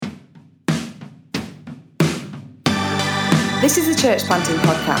This is the Church Planting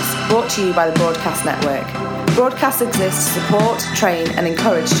Podcast, brought to you by the Broadcast Network. Broadcast exists to support, train and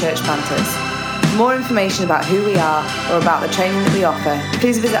encourage church planters. For more information about who we are or about the training that we offer,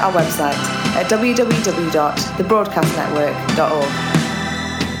 please visit our website at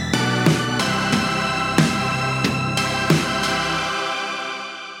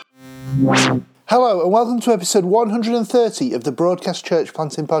www.thebroadcastnetwork.org. Hello and welcome to episode 130 of the Broadcast Church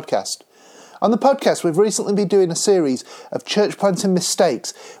Planting Podcast. On the podcast, we've recently been doing a series of church planting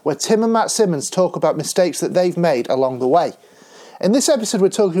mistakes where Tim and Matt Simmons talk about mistakes that they've made along the way. In this episode, we're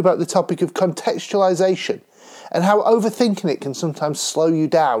talking about the topic of contextualisation and how overthinking it can sometimes slow you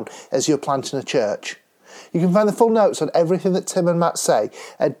down as you're planting a church. You can find the full notes on everything that Tim and Matt say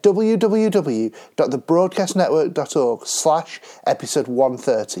at www.thebroadcastnetwork.org/episode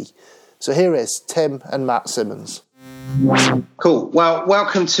 130. So here is Tim and Matt Simmons. Cool. Well,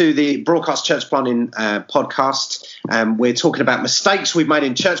 welcome to the Broadcast Church Planting podcast. We're talking about mistakes we've made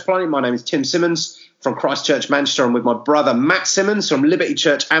in church planting. My name is Tim Simmons from Christ Church Manchester. I'm with my brother Matt Simmons from Liberty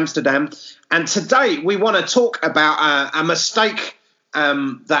Church Amsterdam. And today we want to talk about a mistake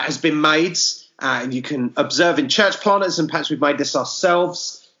that has been made. You can observe in church planters, and perhaps we've made this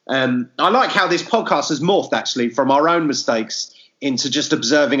ourselves. I like how this podcast has morphed actually from our own mistakes into just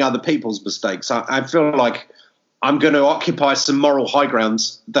observing other people's mistakes. I feel like I'm going to occupy some moral high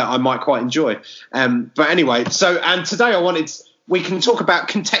grounds that I might quite enjoy. But anyway, and today we can talk about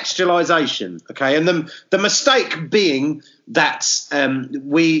contextualization, okay? And the mistake being that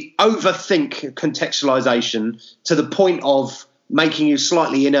we overthink contextualization to the point of making you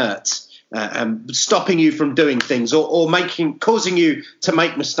slightly inert, stopping you from doing things or causing you to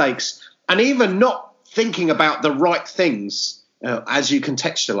make mistakes, and even not thinking about the right things as you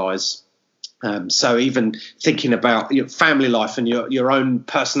contextualize. So even thinking about your family life and your own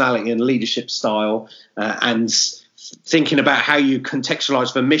personality and leadership style, and thinking about how you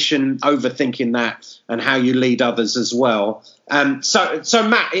contextualize for mission, overthinking that, and how you lead others as well. So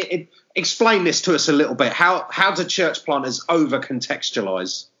Matt, explain this to us a little bit. How do church planters over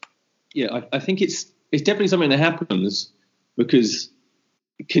contextualize? Yeah, I think it's definitely something that happens because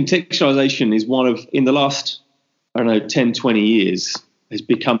contextualization is in the last, 10, 20 years, has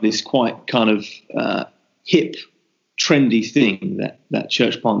become this quite kind of hip, trendy thing that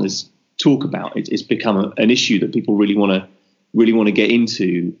church planters talk about. It's become an issue that people really want to get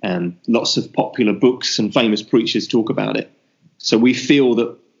into, and lots of popular books and famous preachers talk about it. So we feel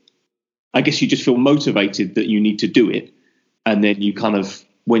that, I guess you just feel motivated that you need to do it, and then you kind of,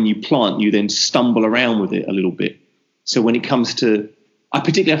 when you plant, you then stumble around with it a little bit. So when it comes to, I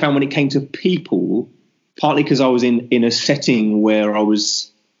found when it came to people, partly because I was in a setting where I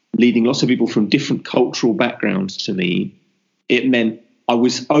was leading lots of people from different cultural backgrounds to me, it meant I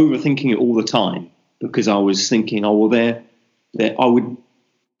was overthinking it all the time, because I was thinking, I wouldn't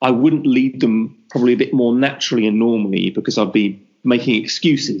lead them probably a bit more naturally and normally, because I'd be making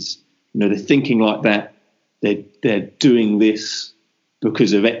excuses. They're thinking like that. They're doing this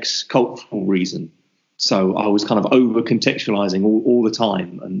because of X cultural reason. So I was kind of over contextualizing all the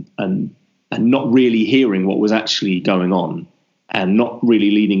time and not really hearing what was actually going on, and not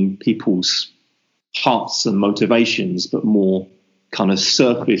really leading people's hearts and motivations, but more kind of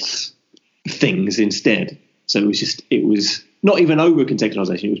surface things instead. So it was not even over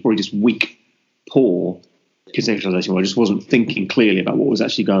contextualization. It was probably just weak, poor contextualization, where I just wasn't thinking clearly about what was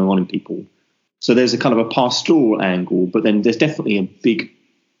actually going on in people. So there's a kind of a pastoral angle, but then there's definitely a big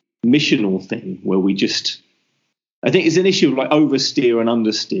missional thing where I think it's an issue of like oversteer and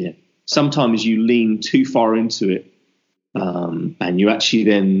understeer. Sometimes you lean too far into it, and you actually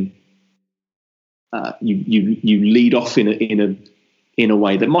then you lead off in a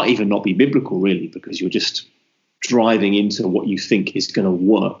way that might even not be biblical, really, because you're just driving into what you think is going to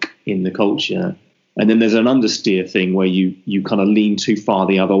work in the culture. And then there's an understeer thing where you kind of lean too far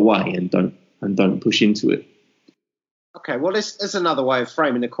the other way and don't push into it. Okay, well, there's another way of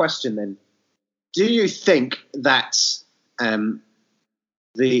framing the question then. Do you think that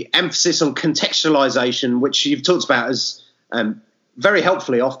the emphasis on contextualization, which you've talked about, has very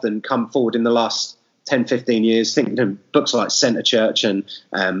helpfully often come forward in the last 10, 15 years, thinking of books like Centre Church and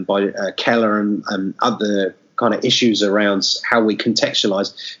by Keller and other kind of issues around how we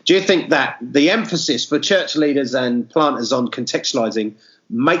contextualize. Do you think that the emphasis for church leaders and planters on contextualizing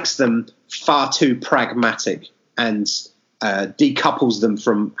makes them far too pragmatic and decouples them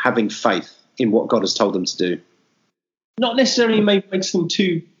from having faith in what God has told them to do? Not necessarily makes them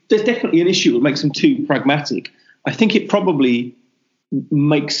too. There's definitely an issue that makes them too pragmatic. I think it probably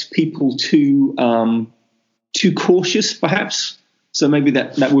makes people too cautious, perhaps. So maybe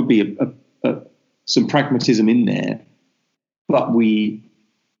that would be some pragmatism in there. but we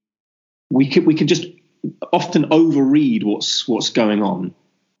can just often overread what's going on,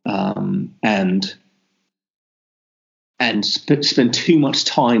 and spend too much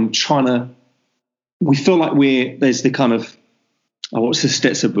time trying to. We feel like there's the kind of, what's the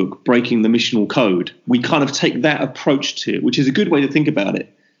Stetzer book, Breaking the Missional Code. We kind of take that approach to it, which is a good way to think about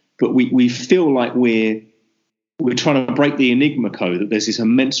it. But we feel like we're trying to break the Enigma code, that there's this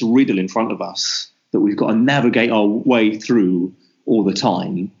immense riddle in front of us that we've got to navigate our way through all the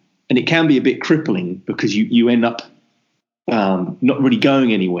time. And it can be a bit crippling because you end up not really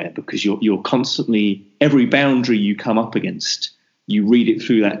going anywhere, because you're constantly, every boundary you come up against, you read it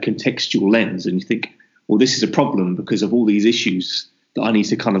through that contextual lens and you think, well, this is a problem because of all these issues that I need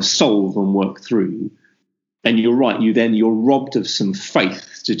to kind of solve and work through. And you're right, you're robbed of some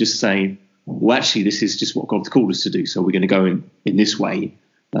faith to just say, well, actually, this is just what God's called us to do, so we're going to go in this way.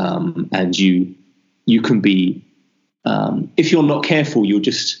 And you can be, if you're not careful,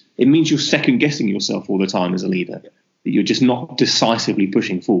 it means you're second guessing yourself all the time as a leader, that you're just not decisively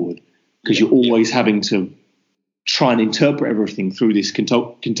pushing forward, because you're always having to try and interpret everything through this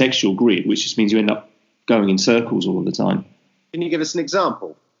contextual grid, which just means you end up going in circles all the time. Can you give us an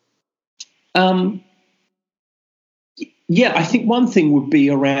example? Yeah, I think one thing would be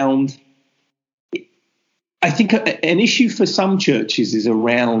around, I think an issue for some churches is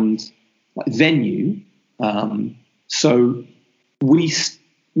around venue. So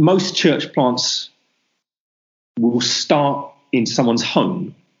most church plants will start in someone's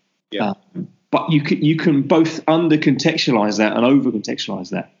home. Yeah. But you can both under-contextualize that and over-contextualize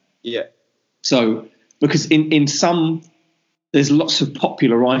that. Yeah. So, because in some, there's lots of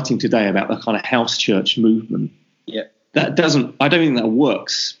popular writing today about the kind of house church movement. Yeah. I don't think that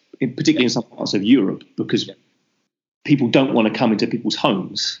works, particularly in some parts of Europe, because people don't want to come into people's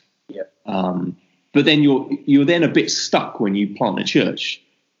homes. Yeah. But then you're then a bit stuck when you plant a church.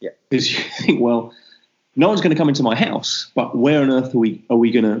 Yeah. Because you think, well, no one's going to come into my house, but where on earth are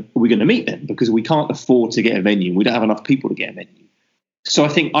we going to meet them? Because we can't afford to get a venue. We don't have enough people to get a venue. So I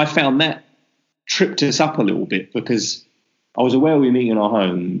think I found that tripped us up a little bit, because I was aware we were meeting in our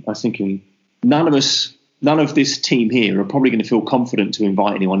home. I was thinking, none of this team here are probably going to feel confident to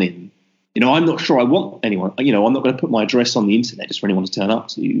invite anyone in. I'm not sure I want anyone. I'm not going to put my address on the internet just for anyone to turn up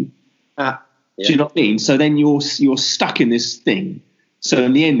to. Yeah. Do you know what I mean? So then you're stuck in this thing. So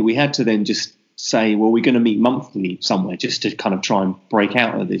in the end, we had to then just say, well, we're going to meet monthly somewhere, just to kind of try and break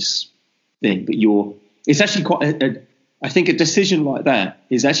out of this thing. But it's actually quite I think a decision like that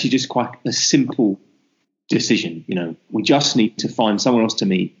is actually just quite a simple decision. We just need to find someone else to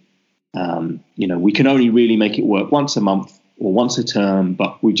meet. We can only really make it work once a month or once a term,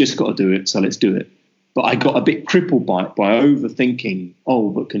 but we've just got to do it, so let's do it. But I got a bit crippled by overthinking,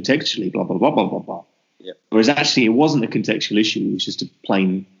 but contextually, blah, blah, blah, blah, blah, blah. Yeah. Whereas actually it wasn't a contextual issue, it was just a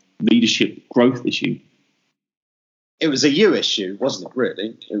plain leadership growth issue. It was a you issue, wasn't it,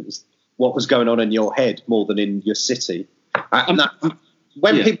 really? It was what was going on in your head more than in your city.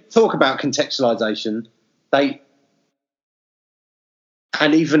 When people talk about contextualization,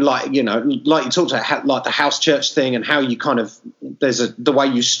 and even like you talked about like the house church thing, and how you kind of the way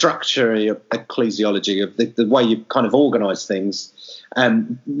you structure your ecclesiology, of the way you kind of organize things.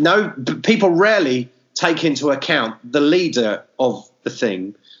 People rarely take into account the leader of the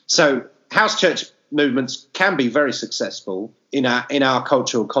thing. So house church movements can be very successful in our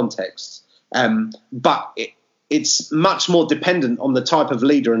cultural context, but it's much more dependent on the type of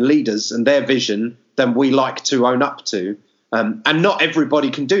leader and leaders and their vision than we like to own up to. And not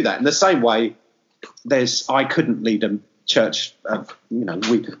everybody can do that. In the same way, I couldn't lead a church.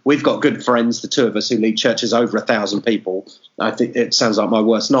 We've got good friends, the two of us, who lead churches over 1,000 people. I think it sounds like my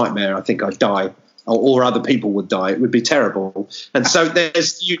worst nightmare. I think I'd die, or other people would die. It would be terrible. And so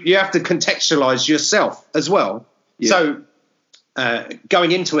you have to contextualize yourself as well. Yeah. So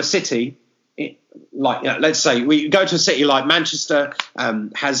going into a city, let's say we go to a city like Manchester,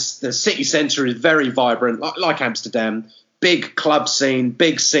 has the city centre is very vibrant, like Amsterdam. Big club scene,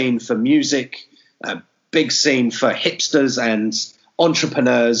 big scene for music, big scene for hipsters and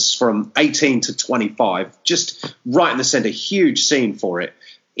entrepreneurs from 18 to 25, just right in the centre, huge scene for it.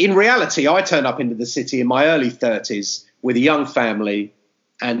 In reality, I turned up into the city in my early 30s with a young family,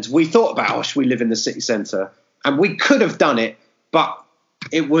 and we thought about, should we live in the city centre? And we could have done it, but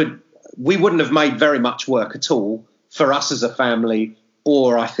we wouldn't have made very much work at all for us as a family,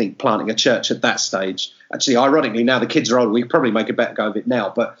 or I think planting a church at that stage. Actually, ironically, now the kids are older, we could probably make a better go of it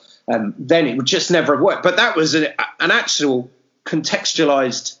now, but then it would just never have worked. But that was an actual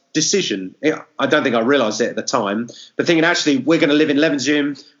contextualized decision. I don't think I realized it at the time, but thinking actually we're going to live in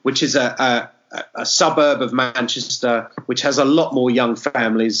Levenshulme, which is a a suburb of Manchester, which has a lot more young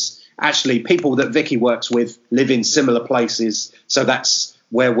families. Actually, people that Vicky works with live in similar places. So that's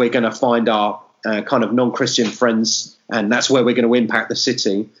where we're going to find our kind of non-Christian friends, and that's where we're going to impact the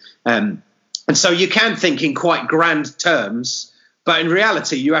city. And so you can think in quite grand terms, but in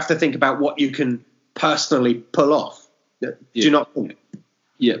reality, you have to think about what you can personally pull off. Do you not think?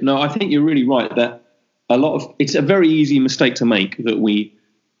 Yeah, no, I think you're really right that it's a very easy mistake to make that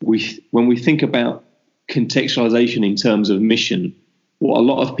when we think about contextualization in terms of mission, what a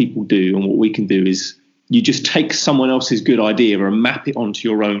lot of people do and what we can do is you just take someone else's good idea and map it onto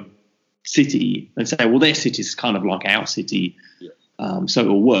your own city and say, well, their city is kind of like our city, so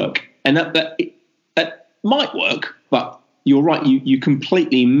it'll work. And that might work, but you're right, you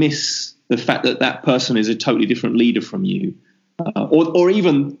completely miss the fact that person is a totally different leader from you. Or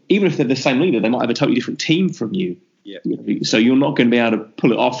even if they're the same leader, they might have a totally different team from you. Yeah. So you're not going to be able to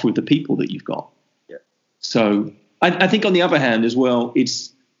pull it off with the people that you've got. Yeah. So I think on the other hand as well,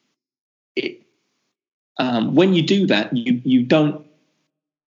 when you do that, you don't.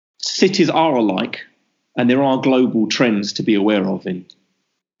 Cities are alike, and there are global trends to be aware of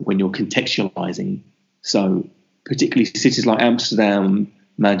when you're contextualizing. So particularly cities like Amsterdam,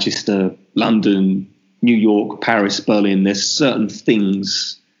 Manchester, London, New York, Paris, Berlin, there's certain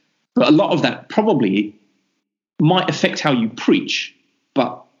things, but a lot of that probably might affect how you preach.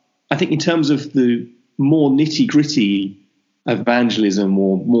 But I think in terms of the more nitty-gritty evangelism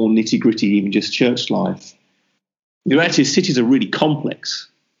or more nitty-gritty even just church life, the reality is cities are really complex,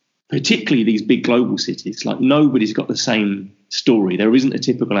 particularly these big global cities. Like nobody's got the same story. There isn't a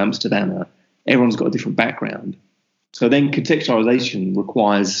typical Amsterdamer. Everyone's got a different background. So then contextualization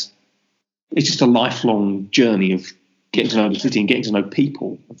requires, it's just a lifelong journey of getting to know the city and getting to know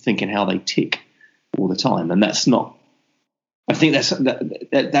people and thinking how they tick all the time. And that's not, I think that's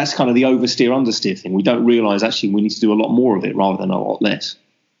kind of the oversteer, understeer thing. We don't realize actually we need to do a lot more of it rather than a lot less.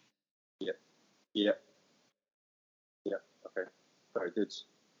 Yeah. Okay. Very good.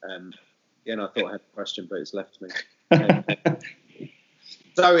 Again, I thought I had a question, but it's left me.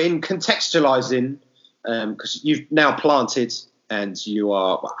 So in contextualizing, because you've now planted and you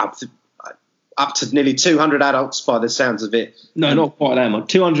are up to nearly 200 adults by the sounds of it. No, not quite that much.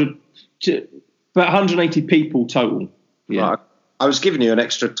 200, about 180 people total. Yeah. Right. I was giving you an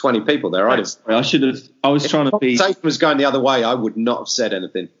extra 20 people there. I should have. I was trying to be. If the conversation was going the other way, I would not have said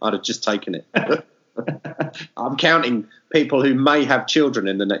anything. I'd have just taken it. I'm counting people who may have children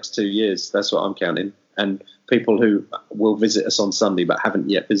in the next 2 years. That's what I'm counting. And people who will visit us on Sunday but haven't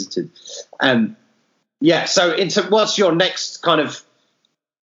yet visited. So what's your next kind of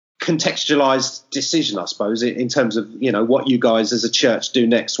contextualized decision, I suppose, in terms of, what you guys as a church do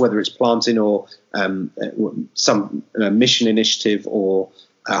next, whether it's planting or some mission initiative or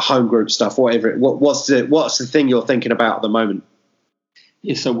home group stuff, whatever. What's the thing you're thinking about at the moment?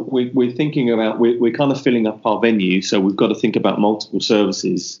 Yeah, so we're thinking about, we're kind of filling up our venue, so we've got to think about multiple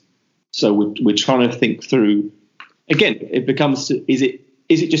services. So we're trying to think through, again, it becomes, is it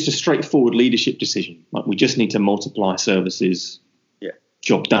just a straightforward leadership decision? Like we just need to multiply services,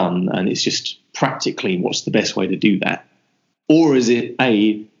 job done, and it's just practically what's the best way to do that? Or is it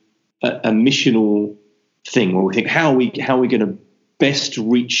a missional thing where we think, how are we going to best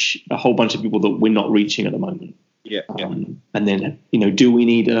reach a whole bunch of people that we're not reaching at the moment? And then, do we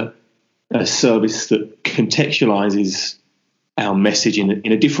need a service that contextualizes our message in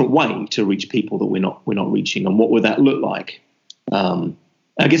a different way to reach people that we're not reaching, and what would that look like?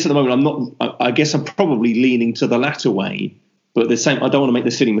 I guess at the moment I'm probably leaning to the latter way, but the same. I don't want to make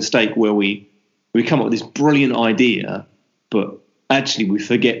the silly mistake where we come up with this brilliant idea, but actually we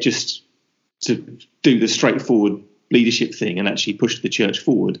forget just to do the straightforward leadership thing and actually push the church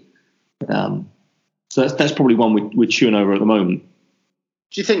forward. So that's probably one we're chewing over at the moment.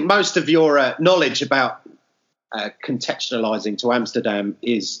 Do you think most of your knowledge about contextualizing to Amsterdam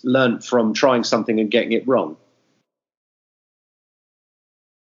is learnt from trying something and getting it wrong?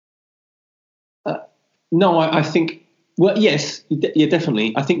 No, I think, well, yes, yeah,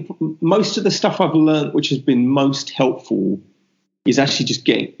 definitely. I think most of the stuff I've learned, which has been most helpful, is actually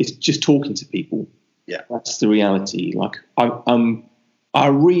just talking to people. Yeah, that's the reality. Like I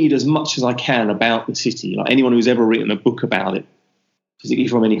read as much as I can about the city. Like anyone who's ever written a book about it, particularly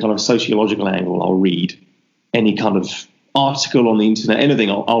from any kind of sociological angle, I'll read. Any kind of article on the internet,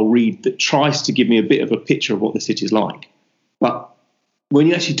 anything I'll read that tries to give me a bit of a picture of what the city's like. But when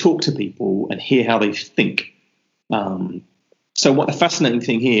you actually talk to people and hear how they think, so what the fascinating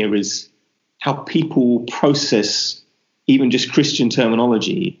thing here is how people process even just Christian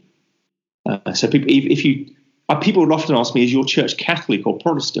terminology. So people, people would often ask me, is your church Catholic or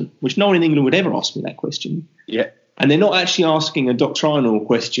Protestant? Which no one in England would ever ask me that question. Yeah. And they're not actually asking a doctrinal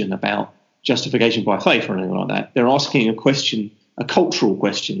question about justification by faith or anything like that. They're asking a cultural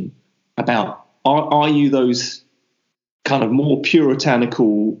question about, are you those kind of more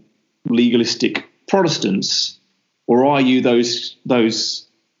puritanical, legalistic Protestants, or are you those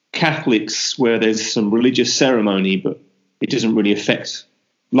Catholics where there's some religious ceremony but it doesn't really affect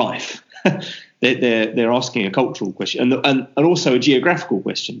life? They're asking a cultural question and also a geographical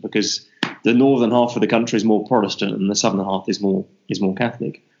question, because the northern half of the country is more Protestant and the southern half is more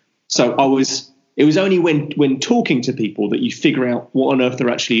Catholic. So it was only when talking to people that you figure out what on earth they're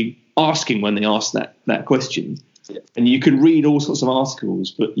actually asking when they ask that question. Yeah. And you can read all sorts of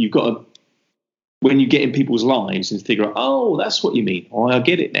articles, but you've got to, when you get in people's lives and figure out, oh, that's what you mean. Oh, I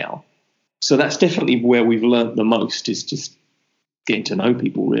get it now. So that's definitely where we've learned the most, is just getting to know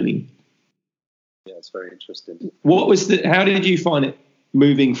people, really. Yeah, it's very interesting. How did you find it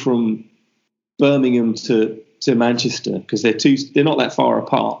moving from Birmingham to Manchester? Because they're not that far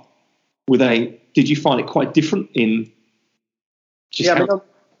apart. Did you find it quite different in?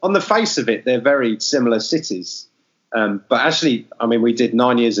 On the face of it, they're very similar cities. But actually, I mean, we did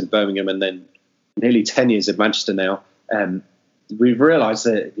 9 years in Birmingham and then nearly 10 years in Manchester now. We've realised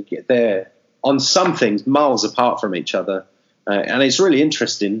that they're on some things miles apart from each other, and it's really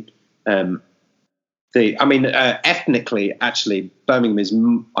interesting. Ethnically, actually, Birmingham is,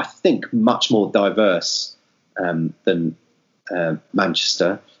 I think, much more diverse than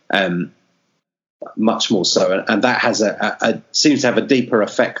Manchester, much more so, and that has seems to have a deeper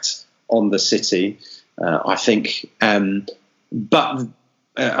effect on the city, I think.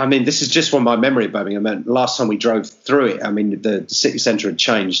 This is just from my memory of Birmingham. Last time we drove through it, I mean, the city centre had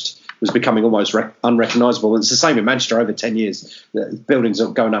changed. Was becoming almost unrecognisable. And it's the same in Manchester over 10 years. The buildings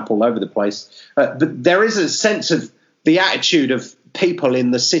are going up all over the place. But there is a sense of the attitude of people in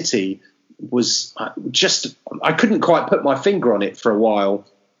the city was I couldn't quite put my finger on it for a while.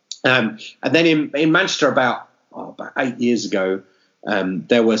 And then in Manchester about 8 years ago,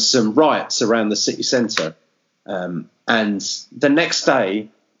 there were some riots around the city centre. And the next day,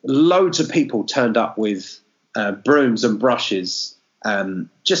 loads of people turned up with brooms and brushes,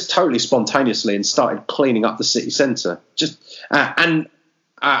 just totally spontaneously, and started cleaning up the city centre.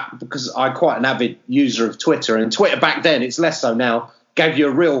 Because I'm quite an avid user of Twitter, and Twitter back then, it's less so now, gave you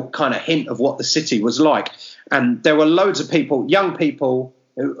a real kind of hint of what the city was like. And there were loads of people, young people,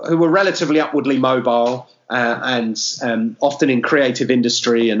 who were relatively upwardly mobile and often in creative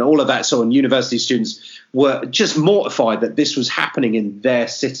industry and all of that sort of, university students were just mortified that this was happening in their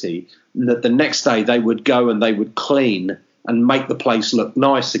city, and that the next day they would go and they would clean and make the place look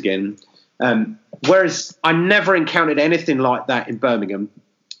nice again. Whereas I never encountered anything like that in Birmingham.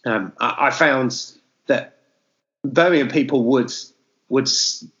 I found that Birmingham people would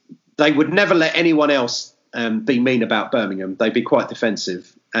never let anyone else be mean about Birmingham. They'd be quite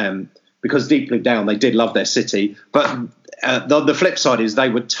defensive because deeply down they did love their city. But the flip side is they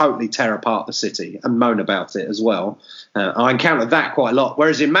would totally tear apart the city and moan about it as well. I encountered that quite a lot.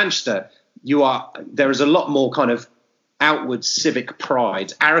 Whereas in Manchester, there is a lot more kind of outward civic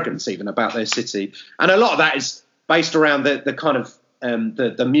pride, arrogance even about their city, and a lot of that is based around the kind of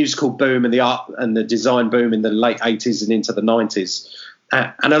the musical boom and the art and the design boom in the late 80s and into the 90s.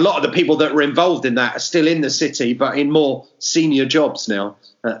 And a lot of the people that were involved in that are still in the city, but in more senior jobs now.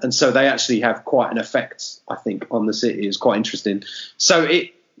 And so they actually have quite an effect, I think, on the city. It's quite interesting. So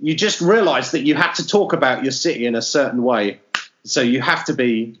you just realise that you have to talk about your city in a certain way. So you have to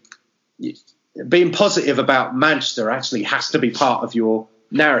being positive about Manchester actually has to be part of your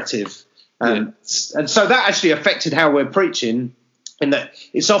narrative. And so that actually affected how we're preaching, in that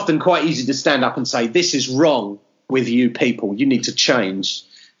it's often quite easy to stand up and say, this is wrong with you people, you need to change.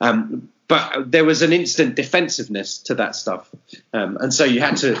 But there was an instant defensiveness to that stuff. And so you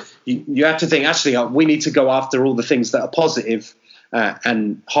had to think, actually, we need to go after all the things that are positive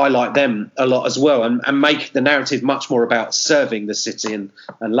and highlight them a lot as well, and make the narrative much more about serving the city and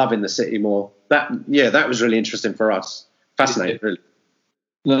loving the city more. That was really interesting for us. Fascinating, really.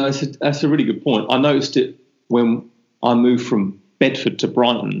 No, that's a really good point. I noticed it when I moved from Bedford to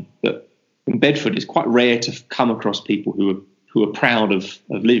Brighton, that in Bedford it's quite rare to come across people who are proud of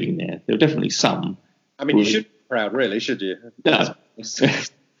living there. There are definitely some. I mean, you should be proud, really, should you? No.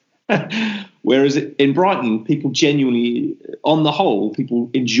 Whereas in Brighton, people genuinely, on the whole, people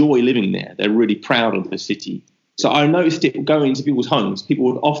enjoy living there. They're really proud of the city. So I noticed it going into people's homes. People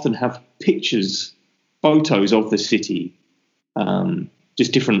would often have photos of the city,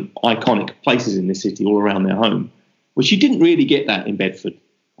 just different iconic places in the city all around their home, which you didn't really get that in Bedford.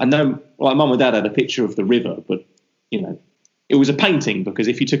 I know, like, Mum and Dad had a picture of the river, but, you know, it was a painting, because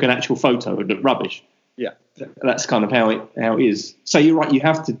if you took an actual photo, it would look rubbish. Yeah. That's kind of how it is. So you're right, you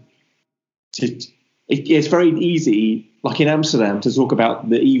have to it's very easy, like in Amsterdam, to talk about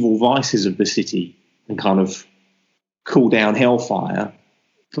the evil vices of the city and kind of cool down hellfire.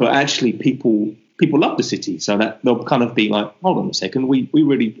 But actually people love the city, so that they'll kind of be like, hold on a second, we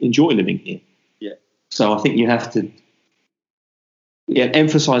really enjoy living here. Yeah. So I think you have to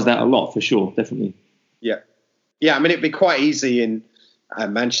emphasize that a lot, for sure, definitely. Yeah. Yeah, I mean, it'd be quite easy in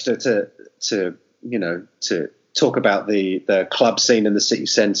Manchester to talk about the club scene in the city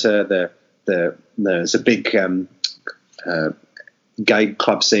centre. There's a big gay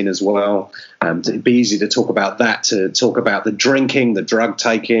club scene as well. It'd be easy to talk about that, to talk about the drinking, the drug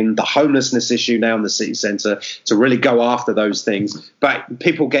taking, the homelessness issue now in the city centre, to really go after those things. But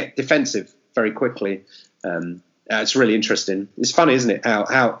people get defensive very quickly. It's really interesting. It's funny, isn't it,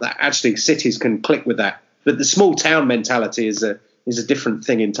 how actually cities can click with that. But the small town mentality is a different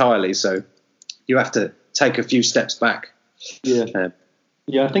thing entirely. So you have to take a few steps back. Yeah,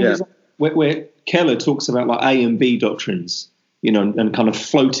 I think it's where Keller talks about like A and B doctrines, you know, and kind of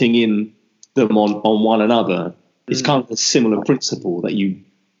floating in them on one another. It's kind of a similar principle, that you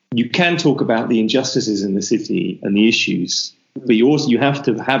can talk about the injustices in the city and the issues, but you have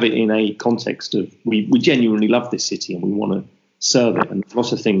to have it in a context of we genuinely love this city and we want to serve it. And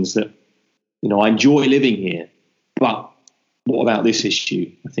lots of things that, you know, I enjoy living here, but what about this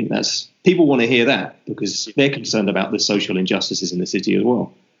issue? I think people want to hear that, because they're concerned about the social injustices in the city as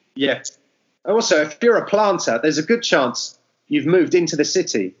well. Yeah. Also, if you're a planter, there's a good chance you've moved into the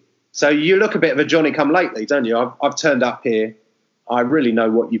city. So you look a bit of a Johnny-come-lately, don't you? I've turned up here. I really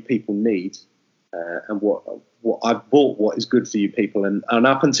know what you people need, and what I've bought, what is good for you people. And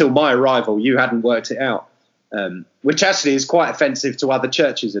up until my arrival, you hadn't worked it out, which actually is quite offensive to other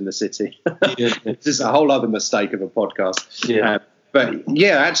churches in the city. Yeah. This is a whole other mistake of a podcast. Yeah. But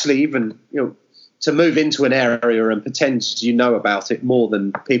yeah, actually, even, you know, to move into an area and pretend you know about it more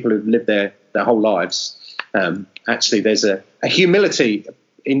than people who've lived there their whole lives. Actually, there's a humility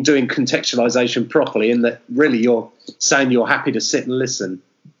in doing contextualization properly, in that really you're saying you're happy to sit and listen.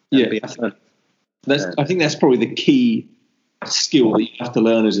 I think that's probably the key skill that you have to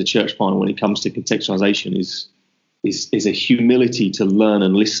learn as a church planter when it comes to contextualization is a humility to learn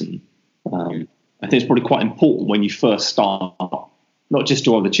and listen. I think it's probably quite important when you first start, not just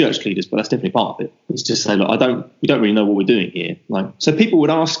to other church leaders, but that's definitely part of it. It's just say, look, we don't really know what we're doing here. So people would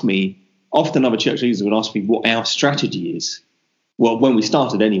ask me, often other church leaders would ask me what our strategy is. Well, when we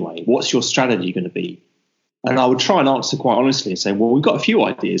started anyway, what's your strategy going to be? And I would try and answer quite honestly and say, well, we've got a few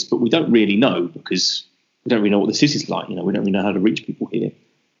ideas, but we don't really know, because we don't really know what the city's like. You know, we don't really know how to reach people here.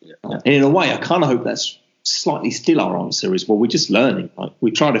 Yeah. And in a way, I kind of hope that's slightly still our answer is, well, we're just learning. Like,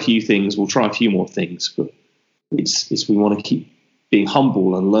 we've tried a few things, we'll try a few more things, but it's we want to keep being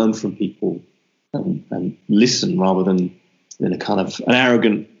humble and learn from people and listen, rather than in a kind of an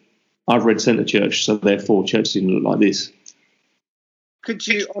arrogant, I've read Centre Church, so therefore church didn't look like this. Could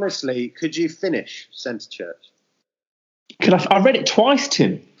you finish Centre Church? I read it twice,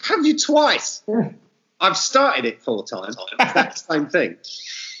 Tim. Have you twice? Yeah. I've started it 4 times. That's the same thing.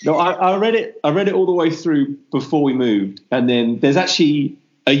 No, I read it all the way through before we moved, and then there's actually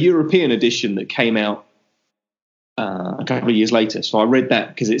a European edition that came out a couple of years later. So I read that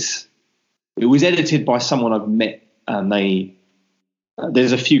because it was edited by someone I've met, and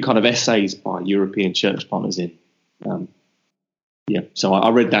there's a few kind of essays by European church planters in. So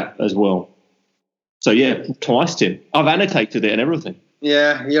I read that as well. So yeah, twice, Tim. I've annotated it and everything.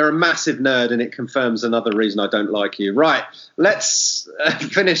 Yeah, you're a massive nerd, and it confirms another reason I don't like you. Right, let's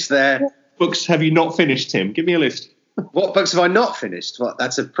finish there. What books have you not finished, Tim? Give me a list. What books have I not finished? Well,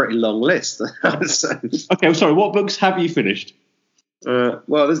 that's a pretty long list. Okay, I'm sorry. What books have you finished? Well,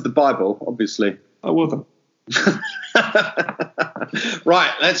 there's the Bible, obviously. Oh, well done.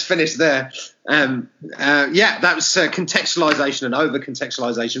 Right, let's finish there. That was contextualization and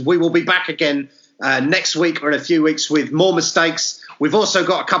over-contextualization. We will be back again next week or in a few weeks with more mistakes. We've also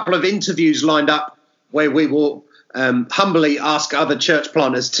got a couple of interviews lined up where we will humbly ask other church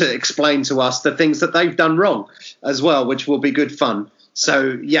planters to explain to us the things that they've done wrong as well, which will be good fun.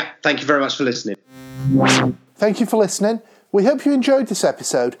 So, thank you very much for listening. Thank you for listening. We hope you enjoyed this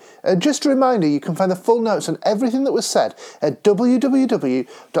episode. And just a reminder, you can find the full notes on everything that was said at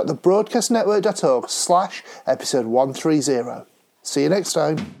www.thebroadcastnetwork.org/episode 130. See you next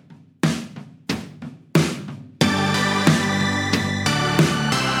time.